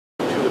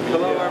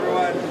Hello,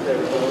 everyone.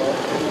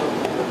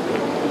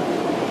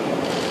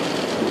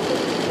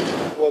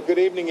 Well, good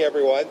evening,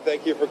 everyone.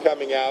 Thank you for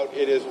coming out.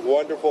 It is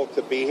wonderful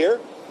to be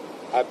here.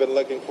 I've been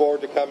looking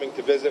forward to coming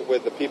to visit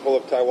with the people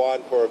of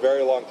Taiwan for a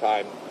very long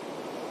time,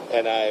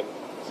 and I'm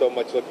so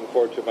much looking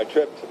forward to my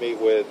trip to meet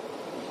with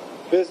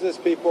business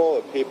people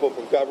and people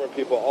from government,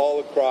 people all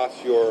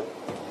across your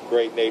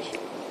great nation.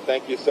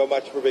 Thank you so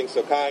much for being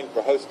so kind,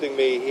 for hosting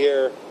me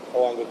here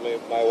along with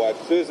my wife,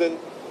 Susan.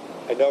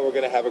 I know we're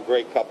going to have a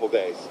great couple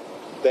days.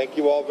 Thank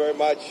you all very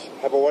much.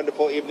 Have a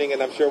wonderful evening,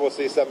 and I'm sure we'll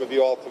see some of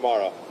you all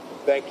tomorrow.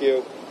 Thank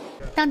you.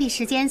 当地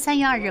时间3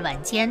月2日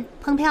晚间，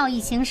蓬佩奥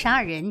一行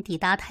12人抵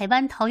达台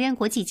湾桃园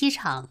国际机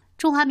场，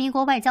中华民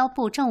国外交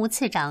部政务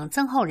次长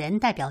曾厚仁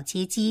代表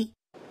接机。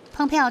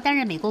蓬佩奥担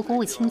任美国国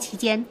务卿期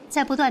间，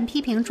在不断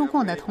批评中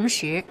共的同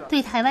时，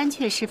对台湾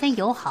却十分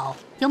友好，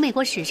有美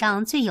国史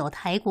上最有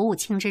台国务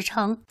卿之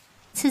称。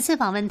此次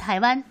访问台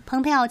湾，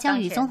蓬佩奥将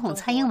与总统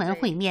蔡英文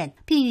会面，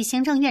并与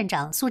行政院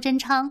长苏贞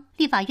昌、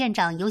立法院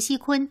长游锡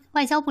堃、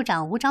外交部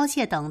长吴钊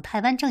燮等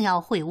台湾政要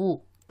会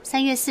晤。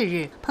3月4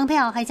日，蓬佩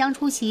奥还将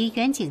出席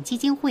远景基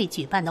金会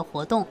举办的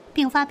活动，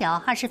并发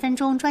表20分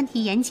钟专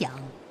题演讲。